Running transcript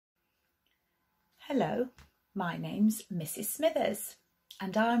Hello, my name's Mrs. Smithers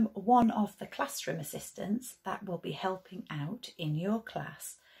and I'm one of the classroom assistants that will be helping out in your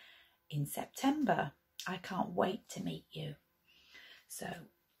class in September. I can't wait to meet you. So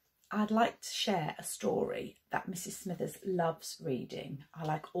I'd like to share a story that Mrs. Smithers loves reading. I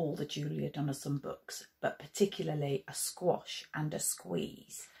like all the Julia Donaldson books, but particularly A Squash and a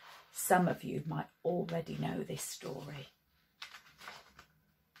Squeeze. Some of you might already know this story.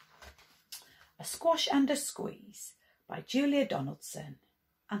 A Squash and a Squeeze by Julia Donaldson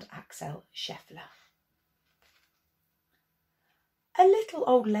and Axel Scheffler. A little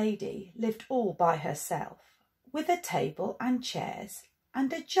old lady lived all by herself, with a table and chairs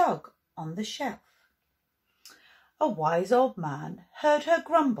and a jug on the shelf. A wise old man heard her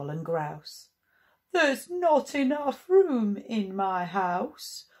grumble and grouse. "There's not enough room in my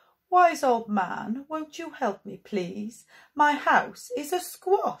house. Wise old man, won't you help me, please? My house is a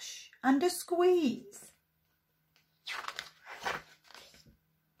squash and a squeeze."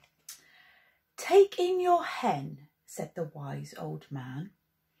 "Take in your hen," said the wise old man.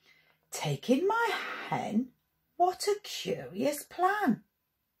 "Take in my hen? What a curious plan."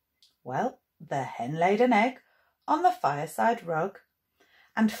 Well, the hen laid an egg on the fireside rug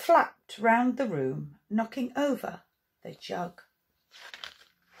and flapped round the room, knocking over the jug.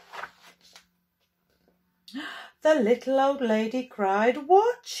 The little old lady cried,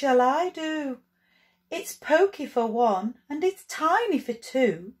 "What shall I do? It's pokey for one and it's tiny for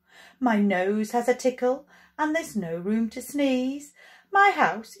two. My nose has a tickle and there's no room to sneeze. My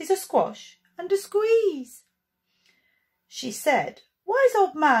house is a squash and a squeeze." She said, "Wise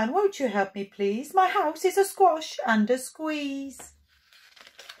old man, won't you help me, please? My house is a squash and a squeeze."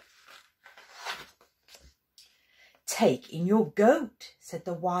 "Take in your goat," said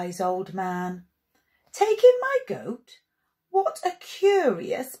the wise old man. "Take in my goat? What a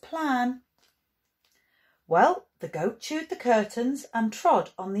curious plan." Well, the goat chewed the curtains and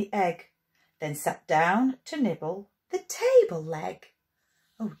trod on the egg, then sat down to nibble the table leg.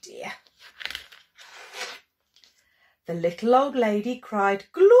 Oh dear. The little old lady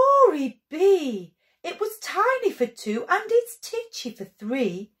cried, "Glory be! It was tiny for two and it's titchy for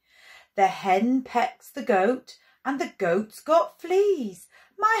three. The hen pecks the goat and the goat's got fleas.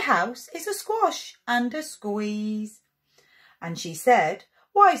 My house is a squash and a squeeze." And she said,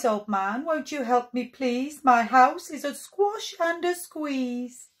 "Wise old man, won't you help me, please? My house is a squash and a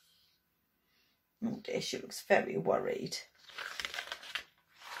squeeze." Oh dear, she looks very worried.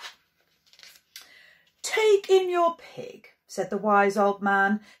 "Take in your pig," said the wise old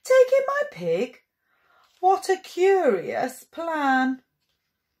man. "Take in my pig? What a curious plan."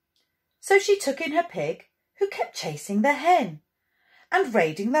 So she took in her pig, who kept chasing the hen and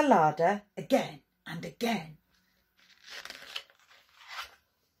raiding the larder again and again.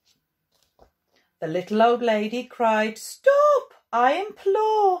 The little old lady cried, "Stop, I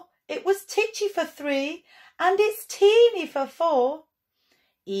implore. It was titchy for three and it's teeny for four.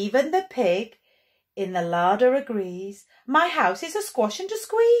 Even the pig in the larder agrees. My house is a squash and a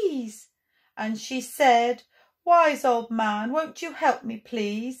squeeze." And she said, "Wise old man, won't you help me,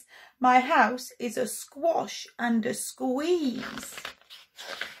 please? My house is a squash and a squeeze."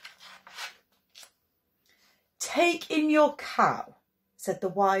 "Take in your cow," said the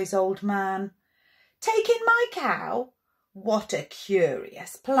wise old man. "Take in my cow? What a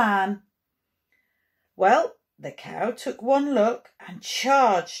curious plan." Well, the cow took one look and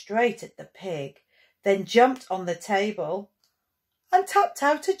charged straight at the pig, then jumped on the table and tapped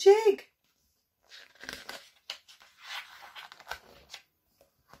out a jig.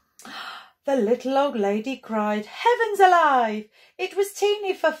 The little old lady cried, "Heavens alive! It was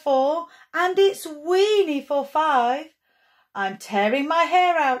teeny for four and it's weeny for five. I'm tearing my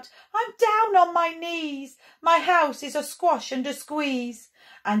hair out. I'm down on my knees. My house is a squash and a squeeze."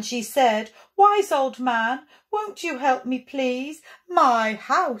 And she said, "Wise old man, won't you help me, please? My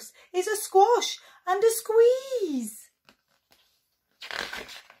house is a squash and a squeeze."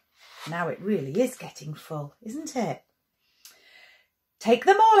 Now it really is getting full, isn't it? "Take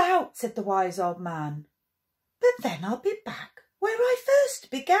them all out," said the wise old man. "But then I'll be back where I first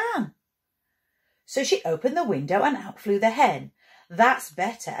began." So she opened the window and out flew the hen. "That's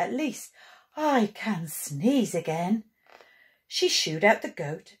better, at least I can sneeze again." She shooed out the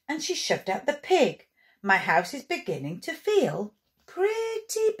goat and she shoved out the pig. My house is beginning to feel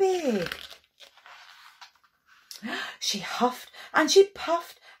pretty big. She huffed and she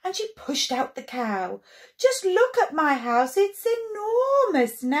puffed and she pushed out the cow. "Just look at my house, it's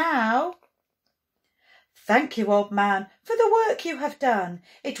enormous now." "Thank you, old man, for the work you have done.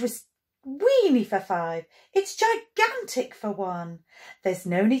 It was weeny for 5. It's gigantic for 1. There's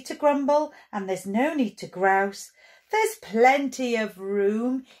no need to grumble and there's no need to grouse. There's plenty of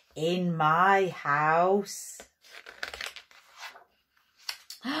room in my house.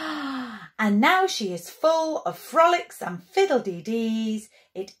 And now she is full of frolics and fiddle-dee-dees.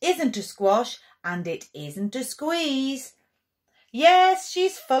 It isn't a squash and it isn't a squeeze. Yes,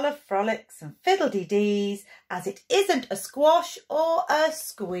 she's full of frolics and fiddle-dee-dees, as it isn't a squash or a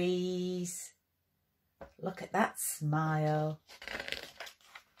squeeze. Look at that smile.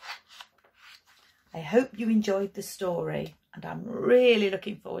 I hope you enjoyed the story, and I'm really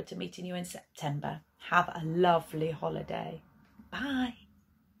looking forward to meeting you in September. Have a lovely holiday. Bye.